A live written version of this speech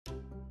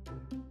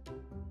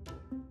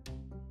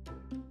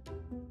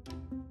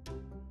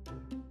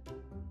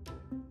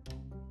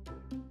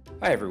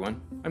Hi everyone,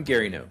 I'm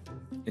Gary Noe.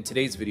 In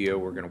today's video,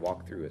 we're going to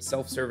walk through a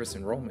self-service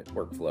enrollment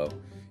workflow,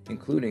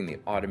 including the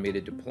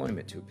automated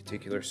deployment to a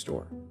particular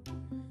store.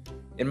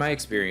 In my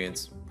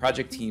experience,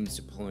 project teams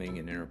deploying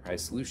an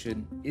enterprise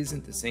solution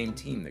isn't the same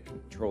team that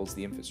controls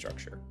the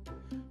infrastructure.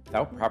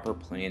 Without proper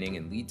planning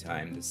and lead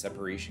time, the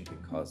separation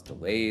can cause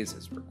delays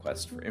as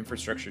requests for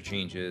infrastructure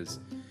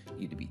changes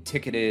need to be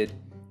ticketed,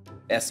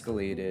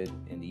 escalated,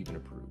 and even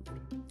approved.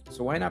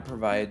 So why not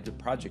provide the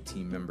project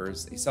team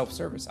members a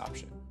self-service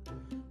option?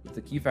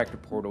 With the Keyfactor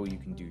portal, you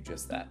can do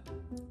just that.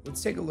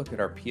 Let's take a look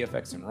at our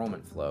PFX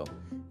enrollment flow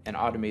and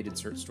automated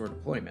cert store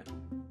deployment.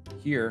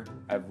 Here,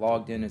 I've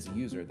logged in as a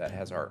user that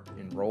has our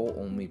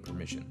enroll-only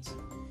permissions.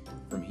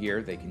 From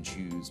here, they can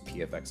choose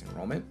PFX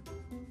enrollment.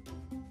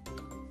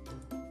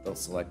 They'll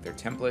select their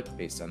template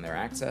based on their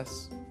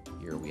access.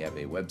 Here we have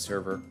a web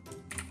server.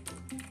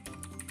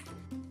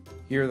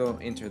 Here they'll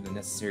enter the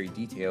necessary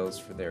details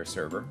for their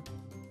server.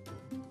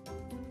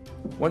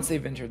 Once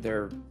they've entered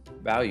their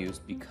values,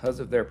 because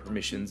of their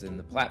permissions in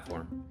the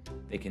platform,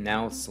 they can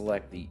now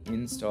select the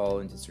Install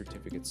into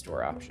Certificate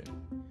Store option.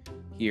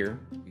 Here,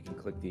 we can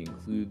click the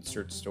Include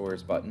Cert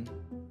Stores button,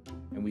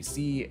 and we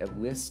see a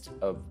list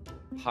of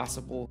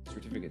possible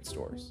certificate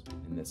stores.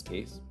 In this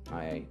case,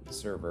 my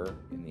server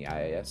in the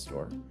IIS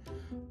store.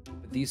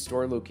 But these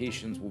store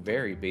locations will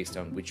vary based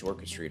on which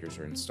orchestrators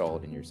are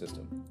installed in your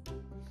system.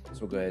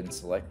 So we'll go ahead and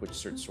select which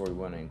cert store we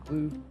want to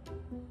include,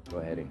 go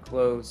ahead and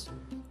close,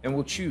 and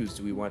we'll choose,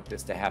 do we want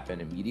this to happen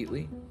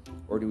immediately,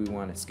 or do we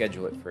want to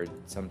schedule it for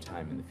some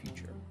time in the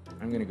future?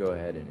 I'm going to go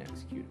ahead and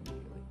execute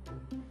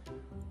immediately.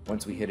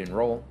 Once we hit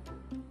enroll,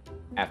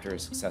 after a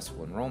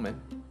successful enrollment,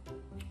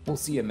 we'll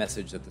see a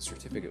message that the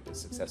certificate was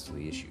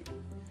successfully issued.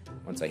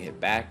 Once I hit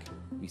back,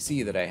 we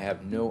see that I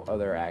have no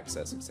other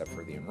access except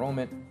for the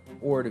enrollment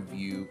or to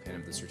view kind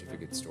of the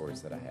certificate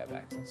stores that I have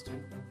access to.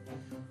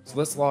 So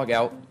let's log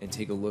out and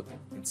take a look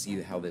and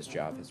see how this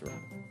job has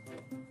run.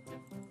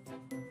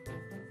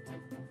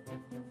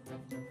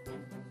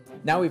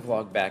 Now we've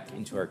logged back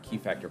into our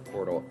Keyfactor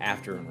portal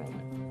after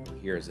enrollment.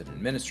 Here as an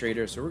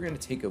administrator, so we're going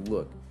to take a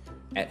look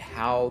at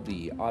how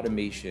the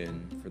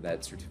automation for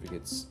that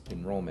certificate's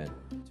enrollment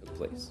took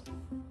place.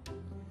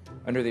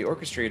 Under the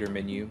orchestrator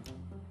menu,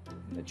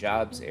 in the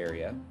jobs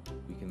area,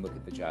 we can look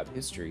at the job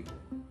history,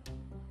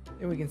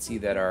 and we can see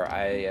that our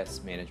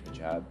IIS management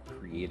job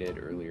created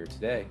earlier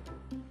today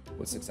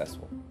was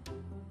successful.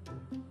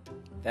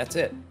 That's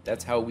it.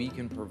 That's how we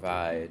can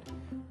provide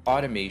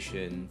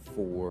automation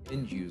for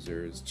end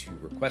users to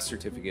request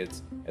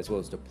certificates as well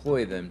as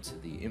deploy them to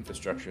the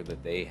infrastructure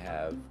that they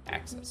have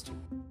access to.